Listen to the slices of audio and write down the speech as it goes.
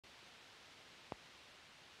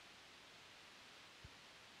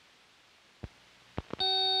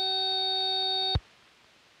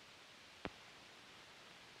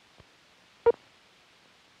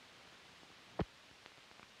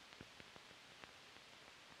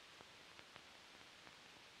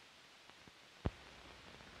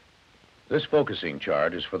This focusing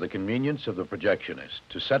chart is for the convenience of the projectionist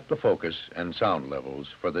to set the focus and sound levels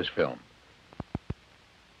for this film.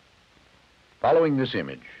 Following this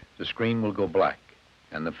image, the screen will go black,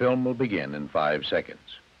 and the film will begin in 5 seconds.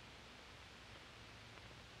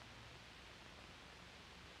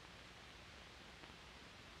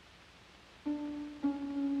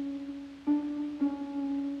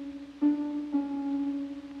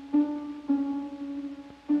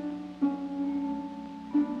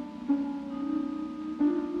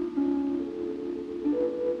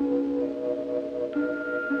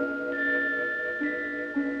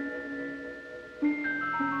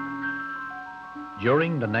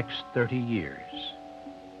 During the next 30 years,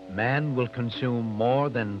 man will consume more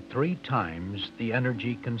than 3 times the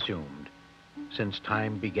energy consumed since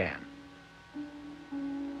time began.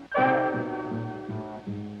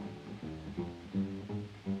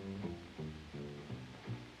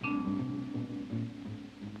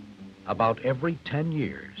 About every 10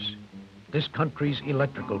 years, this country's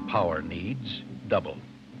electrical power needs double.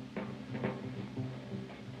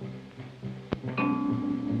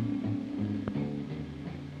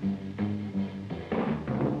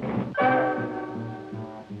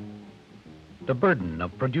 The burden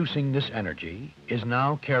of producing this energy is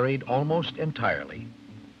now carried almost entirely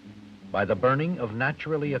by the burning of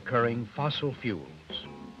naturally occurring fossil fuels,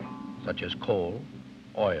 such as coal,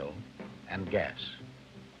 oil, and gas.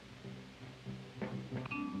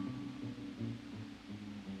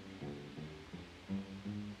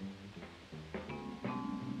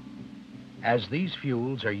 As these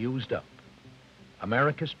fuels are used up,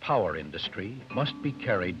 America's power industry must be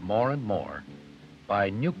carried more and more by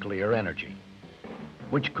nuclear energy,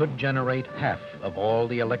 which could generate half of all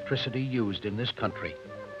the electricity used in this country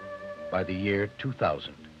by the year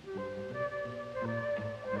 2000.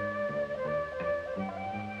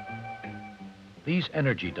 These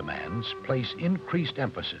energy demands place increased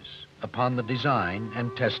emphasis upon the design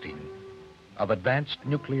and testing of advanced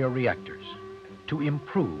nuclear reactors to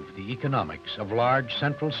improve the economics of large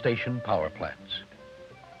central station power plants.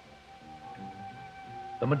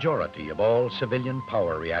 The majority of all civilian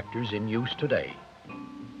power reactors in use today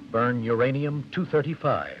burn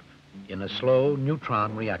uranium-235 in a slow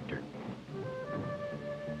neutron reactor.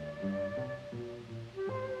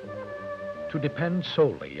 To depend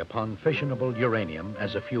solely upon fissionable uranium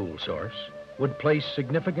as a fuel source would place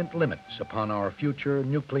significant limits upon our future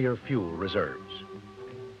nuclear fuel reserves.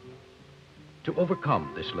 To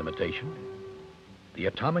overcome this limitation, the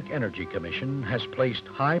Atomic Energy Commission has placed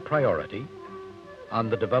high priority on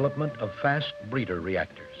the development of fast breeder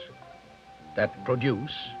reactors that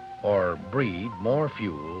produce or breed more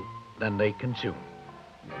fuel than they consume.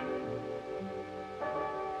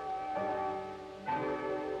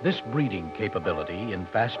 This breeding capability in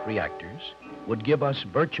fast reactors would give us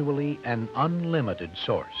virtually an unlimited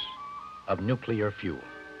source of nuclear fuel.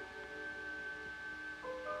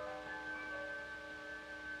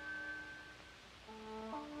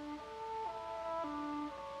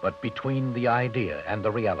 But between the idea and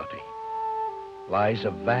the reality lies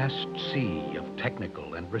a vast sea of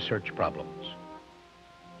technical and research problems.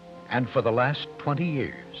 And for the last 20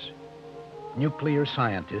 years, nuclear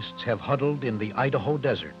scientists have huddled in the Idaho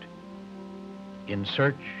desert in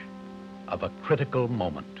search of a critical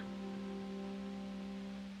moment.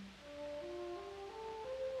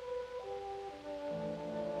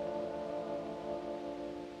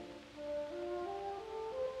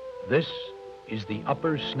 This is the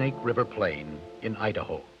Upper Snake River Plain in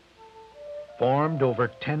Idaho, formed over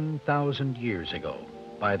 10,000 years ago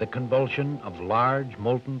by the convulsion of large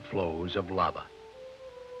molten flows of lava.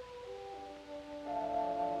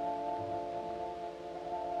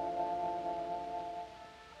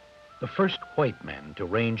 The first white men to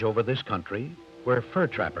range over this country were fur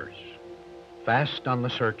trappers, fast on the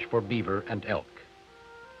search for beaver and elk.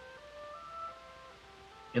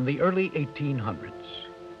 In the early 1800s,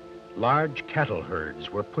 large cattle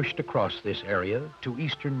herds were pushed across this area to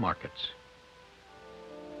eastern markets.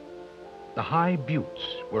 The high buttes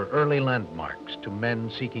were early landmarks to men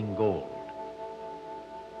seeking gold.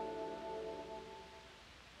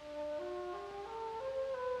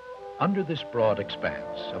 Under this broad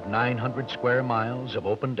expanse of 900 square miles of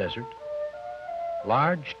open desert,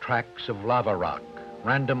 large tracts of lava rock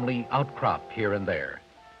randomly outcrop here and there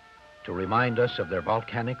to remind us of their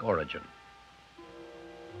volcanic origin.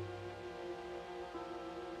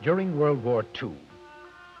 During World War II,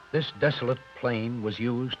 this desolate plain was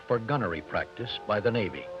used for gunnery practice by the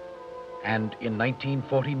Navy, and in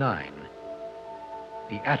 1949,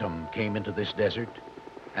 the Atom came into this desert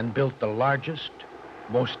and built the largest,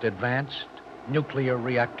 most advanced nuclear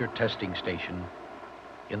reactor testing station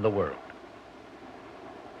in the world.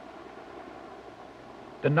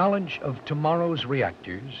 The knowledge of tomorrow's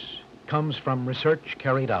reactors comes from research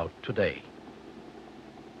carried out today.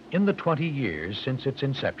 In the 20 years since its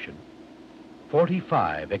inception,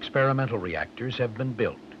 45 experimental reactors have been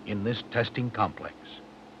built in this testing complex.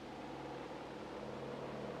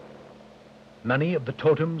 Many of the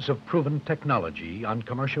totems of proven technology on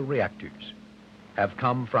commercial reactors have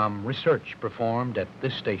come from research performed at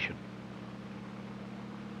this station.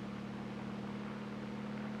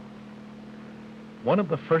 One of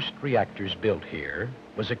the first reactors built here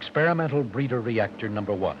was experimental breeder reactor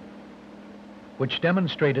number 1, which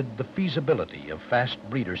demonstrated the feasibility of fast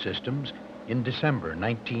breeder systems in December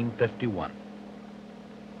 1951.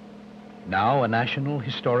 Now a National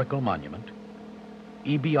Historical Monument,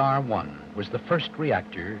 EBR-1 was the first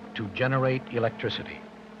reactor to generate electricity.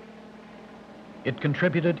 It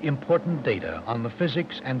contributed important data on the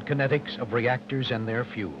physics and kinetics of reactors and their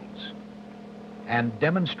fuels, and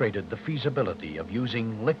demonstrated the feasibility of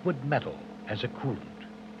using liquid metal as a coolant.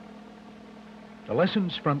 The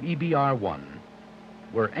lessons from EBR-1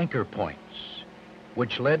 were anchor points,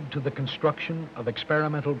 which led to the construction of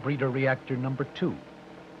experimental breeder reactor number 2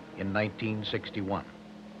 in 1961.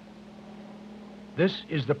 This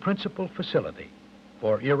is the principal facility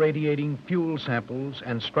for irradiating fuel samples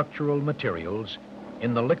and structural materials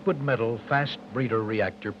in the liquid metal fast breeder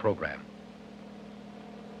reactor program.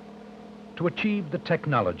 To achieve the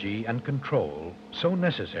technology and control so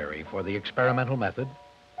necessary for the experimental method,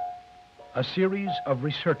 a series of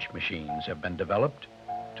research machines have been developed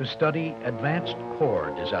to study advanced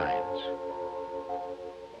core designs.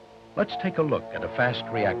 Let's take a look at a fast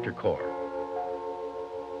reactor core.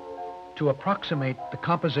 To approximate the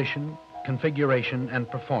composition, configuration, and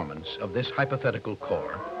performance of this hypothetical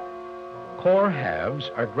core, core halves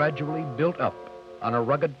are gradually built up on a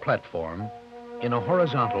rugged platform in a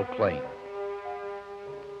horizontal plane.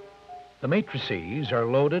 The matrices are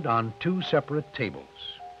loaded on 2 separate tables,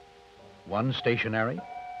 one stationary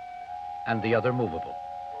and the other movable.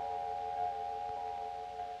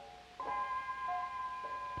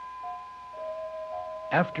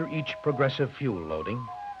 After each progressive fuel loading,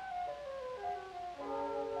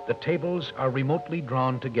 the tables are remotely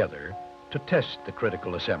drawn together to test the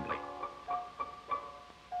critical assembly.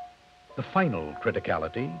 The final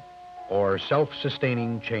criticality, or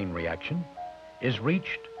self-sustaining chain reaction, is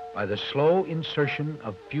reached by the slow insertion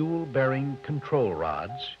of fuel-bearing control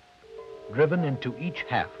rods driven into each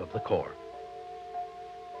half of the core.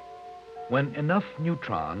 When enough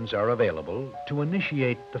neutrons are available to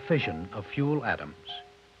initiate the fission of fuel atoms,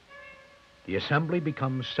 the assembly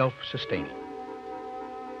becomes self-sustaining,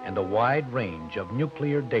 and a wide range of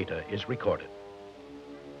nuclear data is recorded.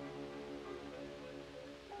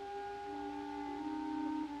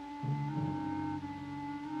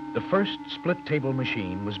 The first split-table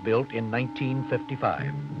machine was built in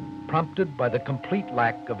 1955, prompted by the complete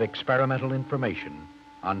lack of experimental information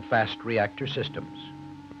on fast reactor systems.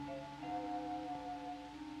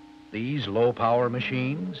 These low-power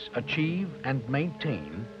machines achieve and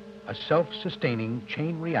maintain a self-sustaining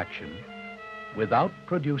chain reaction without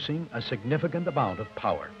producing a significant amount of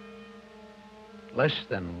power, less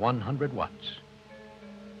than 100 watts.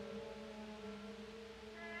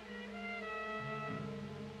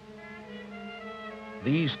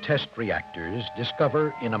 These test reactors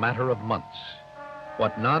discover in a matter of months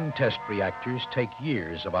what non-test reactors take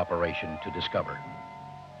years of operation to discover.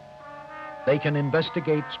 They can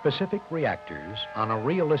investigate specific reactors on a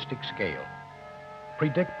realistic scale,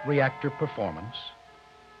 predict reactor performance,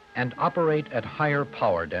 and operate at higher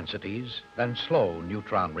power densities than slow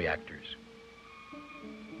neutron reactors.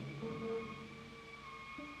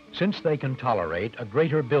 Since they can tolerate a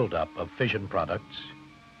greater buildup of fission products,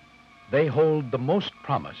 they hold the most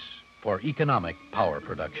promise for economic power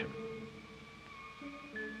production.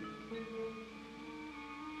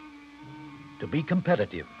 To be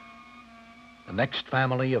competitive, the next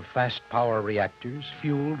family of fast power reactors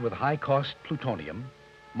fueled with high-cost plutonium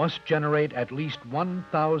must generate at least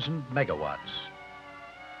 1,000 megawatts.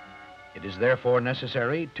 It is therefore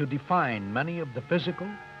necessary to define many of the physical,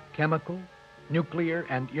 chemical, nuclear,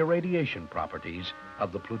 and irradiation properties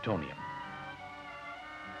of the plutonium.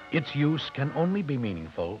 Its use can only be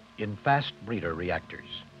meaningful in fast breeder reactors.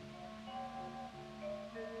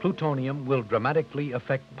 Plutonium will dramatically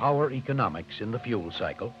affect power economics in the fuel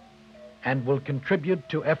cycle and will contribute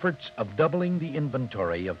to efforts of doubling the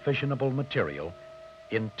inventory of fissionable material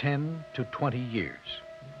in 10 to 20 years.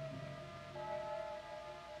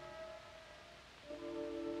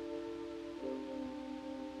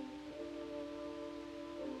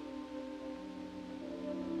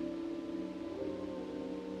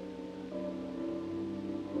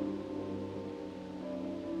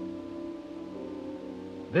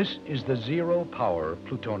 This is the Zero Power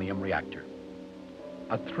Plutonium Reactor,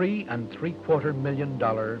 a $3.75 million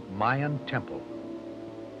Mayan temple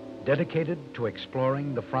dedicated to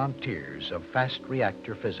exploring the frontiers of fast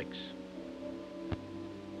reactor physics.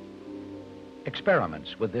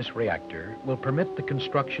 Experiments with this reactor will permit the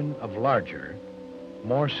construction of larger,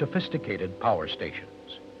 more sophisticated power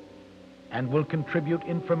stations, and will contribute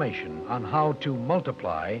information on how to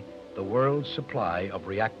multiply the world's supply of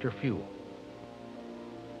reactor fuel.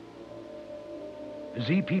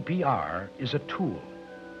 ZPPR is a tool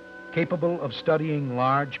capable of studying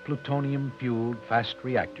large plutonium-fueled fast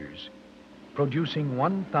reactors, producing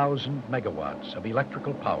 1,000 megawatts of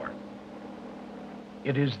electrical power.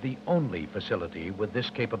 It is the only facility with this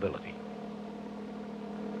capability.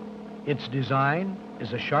 Its design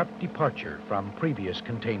is a sharp departure from previous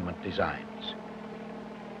containment designs.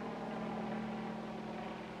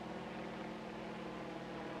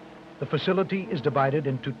 The facility is divided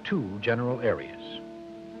into two general areas: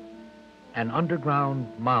 an underground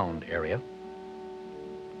mound area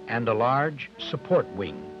and a large support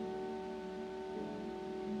wing.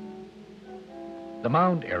 The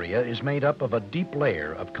mound area is made up of a deep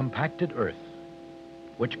layer of compacted earth,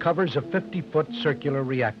 which covers a 50-foot circular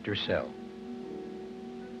reactor cell,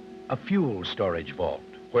 a fuel storage vault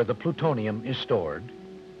where the plutonium is stored,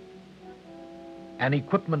 an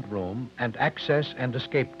equipment room and access and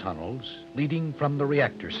escape tunnels leading from the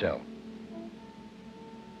reactor cell.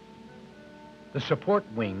 The support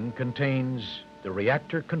wing contains the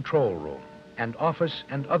reactor control room and office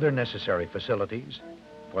and other necessary facilities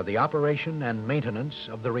for the operation and maintenance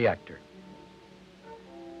of the reactor.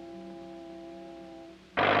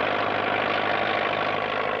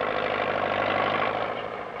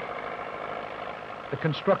 The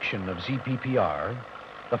construction of ZPPR,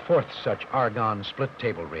 the fourth such Argonne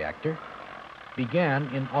split-table reactor, began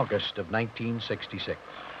in August of 1966.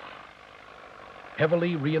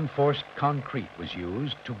 Heavily reinforced concrete was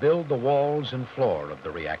used to build the walls and floor of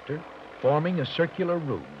the reactor, forming a circular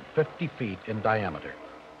room 50 feet in diameter.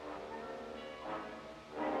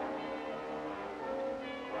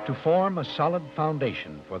 To form a solid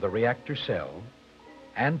foundation for the reactor cell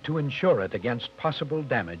and to ensure it against possible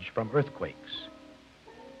damage from earthquakes,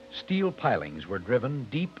 steel pilings were driven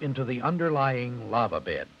deep into the underlying lava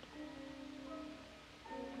bed.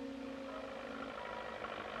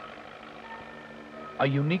 A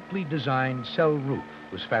uniquely designed cell roof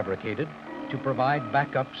was fabricated to provide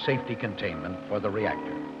backup safety containment for the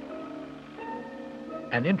reactor.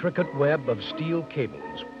 An intricate web of steel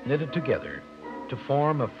cables knitted together to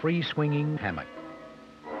form a free-swinging hammock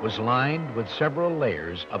was lined with several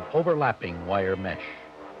layers of overlapping wire mesh.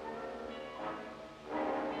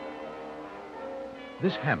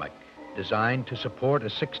 This hammock, designed to support a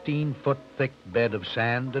 16-foot thick bed of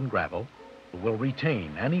sand and gravel, will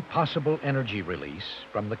retain any possible energy release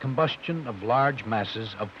from the combustion of large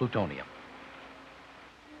masses of plutonium.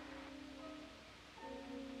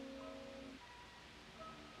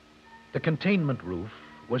 The containment roof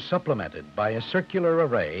was supplemented by a circular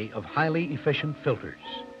array of highly efficient filters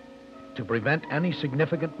to prevent any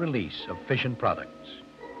significant release of fission products.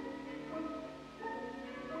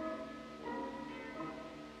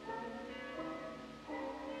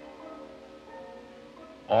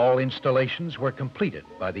 All installations were completed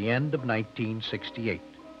by the end of 1968,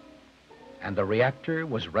 and the reactor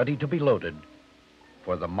was ready to be loaded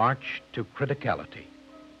for the march to criticality.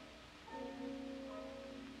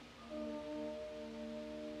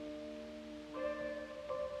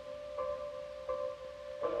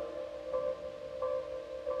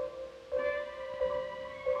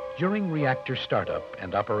 During reactor startup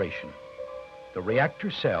and operation, the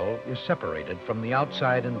reactor cell is separated from the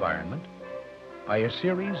outside environment by a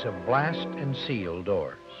series of blast and seal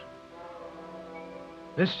doors.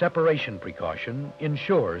 This separation precaution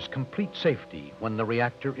ensures complete safety when the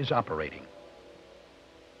reactor is operating.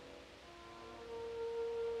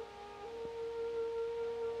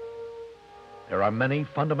 There are many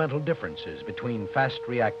fundamental differences between fast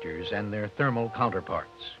reactors and their thermal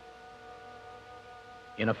counterparts.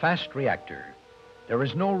 In a fast reactor, there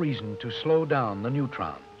is no reason to slow down the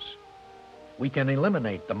neutrons. We can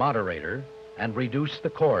eliminate the moderator and reduce the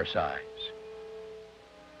core size.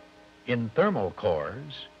 In thermal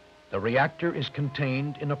cores, the reactor is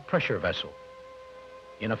contained in a pressure vessel.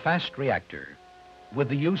 In a fast reactor, with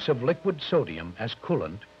the use of liquid sodium as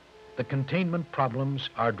coolant, the containment problems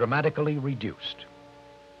are dramatically reduced.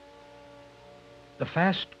 The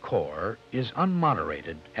fast core is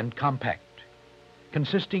unmoderated and compact,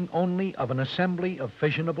 consisting only of an assembly of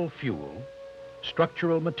fissionable fuel,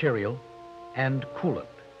 structural material, and coolant.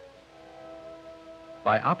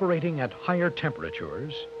 By operating at higher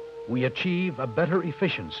temperatures, we achieve a better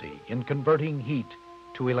efficiency in converting heat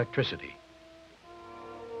to electricity.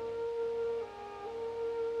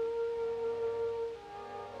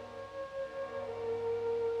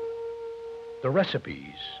 The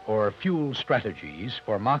recipes, or fuel strategies,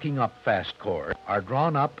 for mocking up fast core are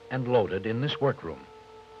drawn up and loaded in this workroom.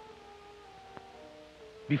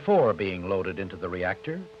 Before being loaded into the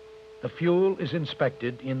reactor, the fuel is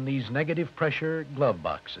inspected in these negative pressure glove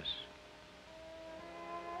boxes.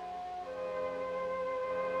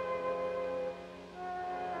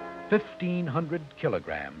 $1,500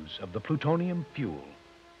 kilograms of the plutonium fuel,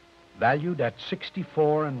 valued at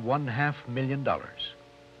 $64.5 million,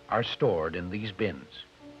 are stored in these bins.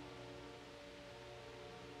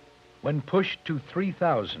 When pushed to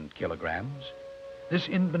 3,000 kilograms, this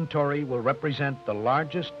inventory will represent the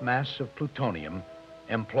largest mass of plutonium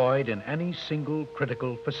employed in any single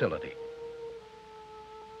critical facility.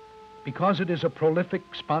 Because it is a prolific,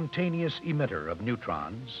 spontaneous emitter of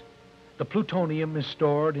neutrons, the plutonium is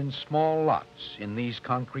stored in small lots in these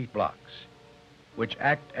concrete blocks, which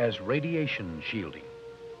act as radiation shielding.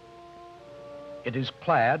 It is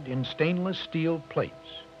clad in stainless steel plates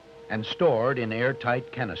and stored in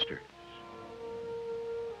airtight canisters.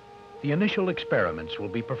 The initial experiments will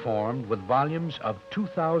be performed with volumes of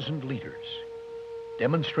 2,000 liters,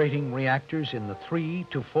 demonstrating reactors in the 300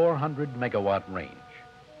 to 400 megawatt range.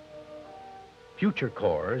 Future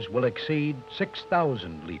cores will exceed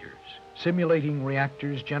 6,000 liters, simulating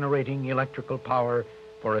reactors generating electrical power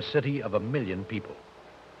for a city of 1 million people.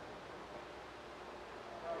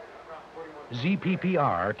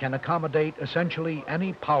 ZPPR can accommodate essentially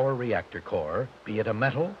any power reactor core, be it a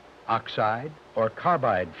metal, oxide, or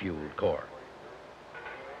carbide-fueled core.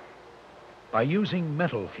 By using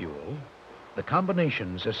metal fuel, the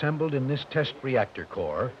combinations assembled in this test reactor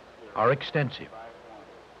core are extensive.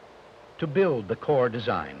 To build the core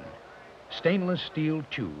design, stainless steel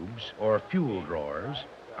tubes or fuel drawers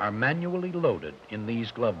are manually loaded in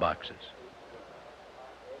these glove boxes.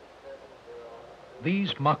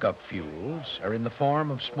 These mock-up fuels are in the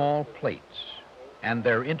form of small plates, and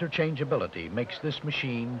their interchangeability makes this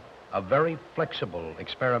machine a very flexible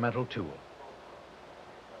experimental tool.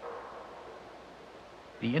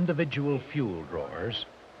 The individual fuel drawers,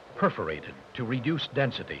 perforated to reduce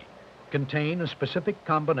density, contain a specific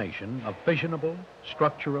combination of fissionable,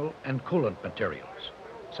 structural, and coolant materials,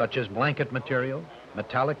 such as blanket material,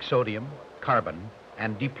 metallic sodium, carbon,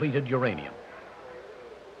 and depleted uranium.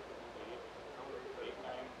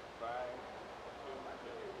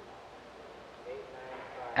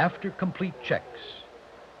 After complete checks,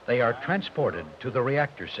 they are transported to the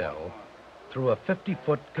reactor cell through a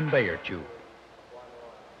 50-foot conveyor tube.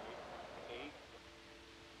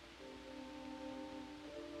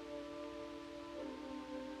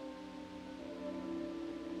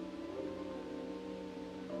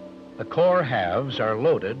 The core halves are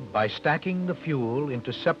loaded by stacking the fuel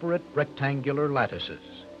into separate rectangular lattices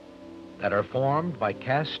that are formed by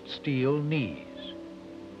cast steel knees.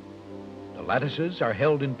 The lattices are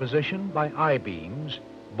held in position by I-beams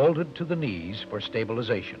bolted to the knees for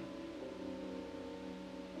stabilization.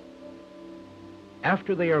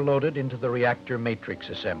 After they are loaded into the reactor matrix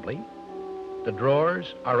assembly, the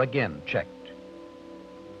drawers are again checked.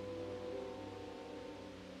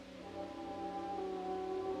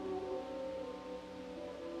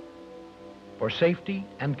 For safety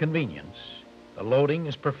and convenience, the loading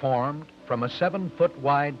is performed from a 7-foot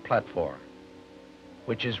wide platform,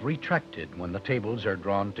 which is retracted when the tables are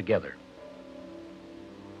drawn together.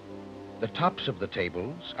 The tops of the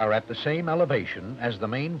tables are at the same elevation as the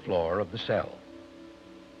main floor of the cell.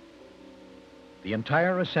 The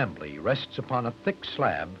entire assembly rests upon a thick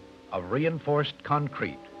slab of reinforced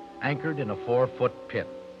concrete anchored in a 4-foot pin.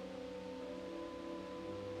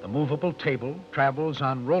 The movable table travels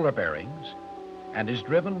on roller bearings and is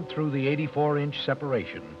driven through the 84-inch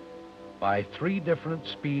separation by 3 different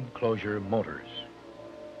speed closure motors.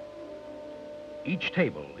 Each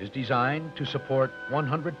table is designed to support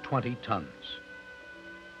 120 tons.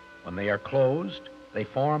 When they are closed, they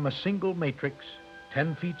form a single matrix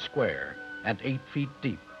 10 feet square and 8 feet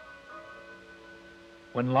deep.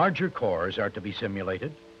 When larger cores are to be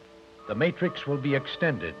simulated, the matrix will be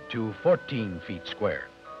extended to 14 feet square.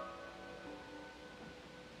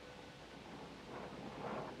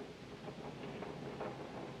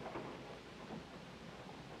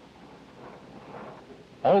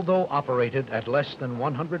 Although operated at less than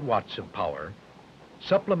 100 watts of power,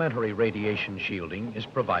 supplementary radiation shielding is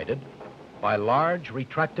provided by large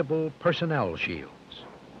retractable personnel shields,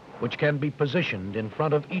 which can be positioned in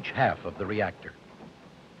front of each half of the reactor.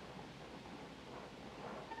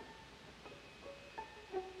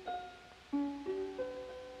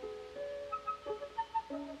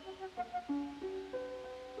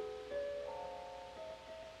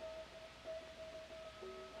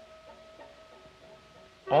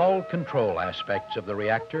 All control aspects of the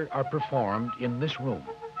reactor are performed in this room.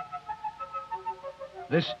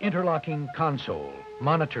 This interlocking console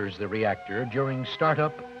monitors the reactor during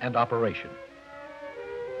startup and operation.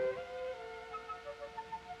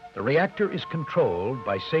 The reactor is controlled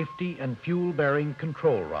by safety and fuel-bearing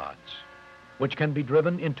control rods, which can be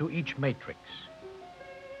driven into each matrix.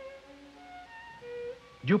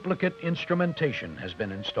 Duplicate instrumentation has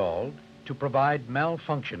been installed to provide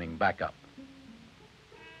malfunctioning backup.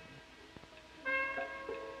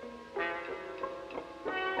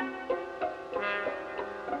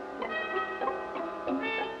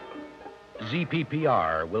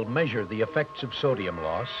 ZPPR will measure the effects of sodium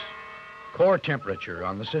loss, core temperature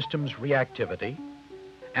on the system's reactivity,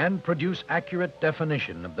 and produce accurate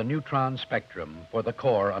definition of the neutron spectrum for the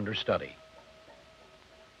core under study.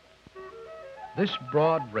 This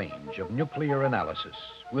broad range of nuclear analysis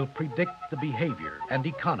will predict the behavior and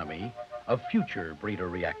economy of future breeder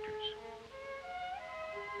reactors.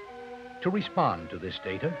 To respond to this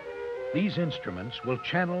data, these instruments will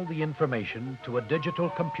channel the information to a digital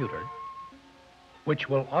computer, which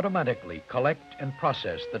will automatically collect and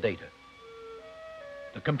process the data.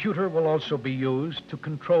 The computer will also be used to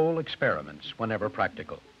control experiments whenever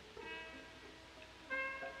practical.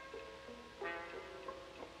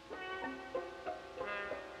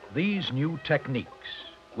 These new techniques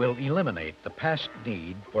will eliminate the past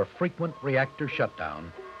need for frequent reactor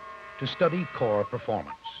shutdown to study core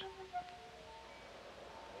performance.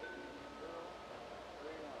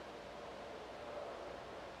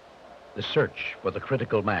 The search for the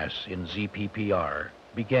critical mass in ZPPR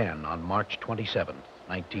began on March 27,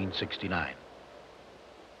 1969.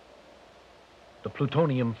 The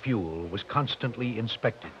plutonium fuel was constantly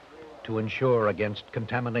inspected to ensure against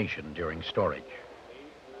contamination during storage.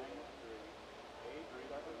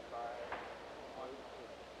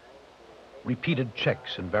 Repeated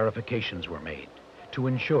checks and verifications were made to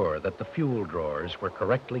ensure that the fuel drawers were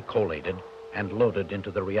correctly collated and loaded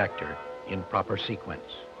into the reactor in proper sequence.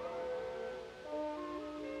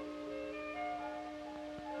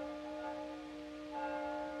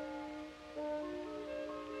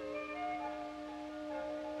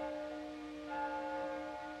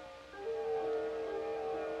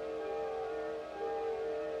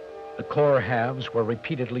 The core halves were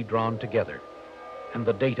repeatedly drawn together and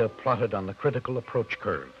the data plotted on the critical approach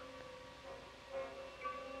curve.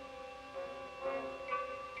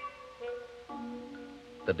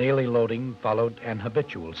 The daily loading followed an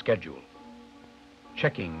habitual schedule,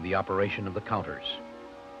 checking the operation of the counters,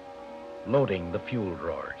 loading the fuel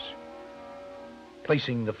drawers,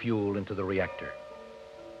 placing the fuel into the reactor,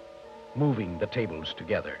 moving the tables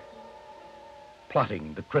together,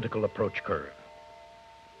 plotting the critical approach curve.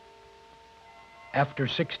 After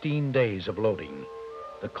 16 days of loading,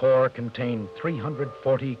 the core contained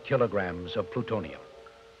 340 kilograms of plutonium.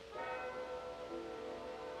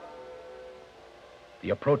 The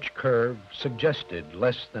approach curve suggested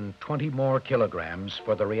less than 20 more kilograms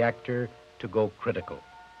for the reactor to go critical.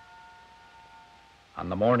 On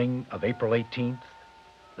the morning of April 18th,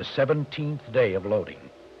 the 17th day of loading,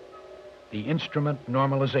 the instrument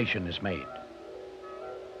normalization is made.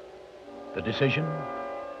 The decision: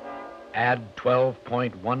 add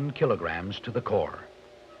 12.1 kilograms to the core.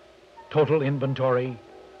 Total inventory,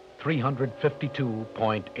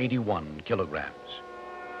 352.81 kilograms.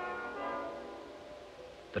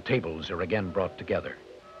 The tables are again brought together.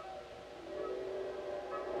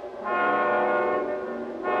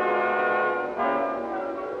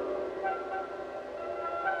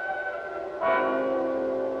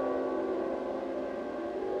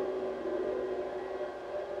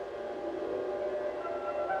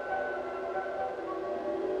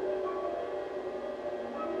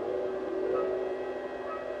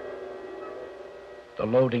 The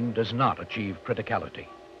loading does not achieve criticality.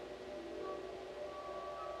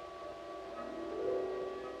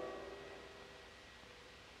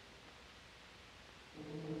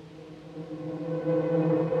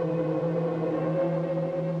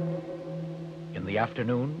 In the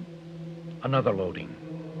afternoon, another loading,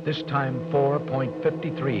 this time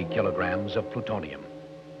 4.53 kilograms of plutonium.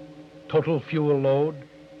 Total fuel load,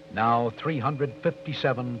 now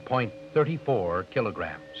 357.34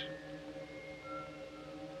 kilograms.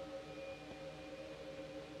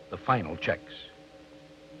 The final checks.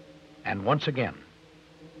 And once again,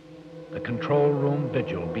 the control room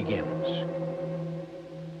vigil begins.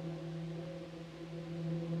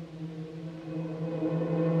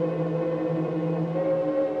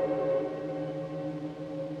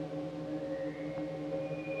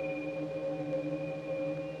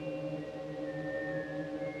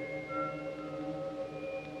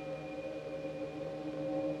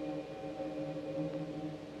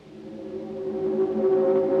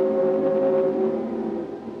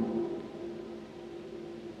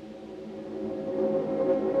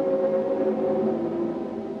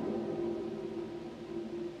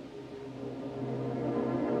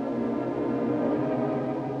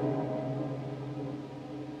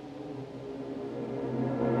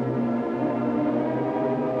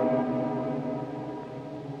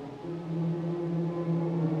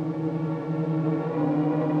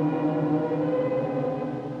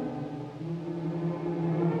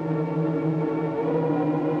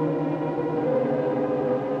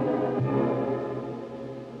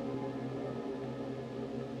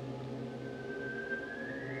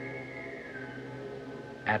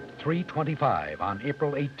 3:25 on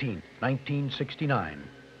April 18, 1969,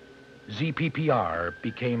 ZPPR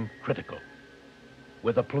became critical,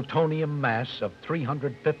 with a plutonium mass of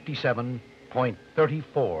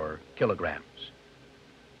 357.34 kilograms.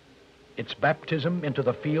 Its baptism into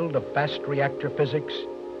the field of fast reactor physics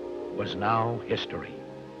was now history.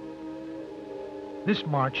 This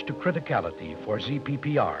march to criticality for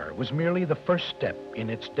ZPPR was merely the first step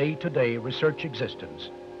in its day-to-day research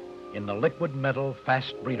existence in the liquid metal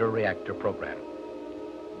fast breeder reactor program.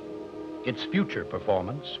 Its future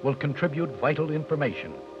performance will contribute vital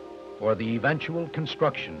information for the eventual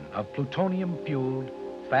construction of plutonium-fueled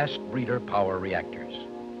fast breeder power reactors.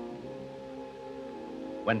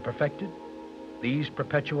 When perfected, these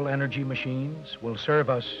perpetual energy machines will serve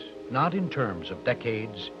us not in terms of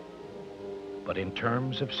decades, but in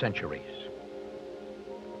terms of centuries.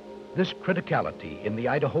 This criticality in the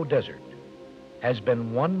Idaho desert has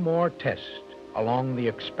been one more test along the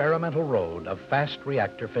experimental road of fast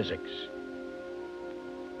reactor physics.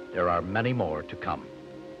 There are many more to come.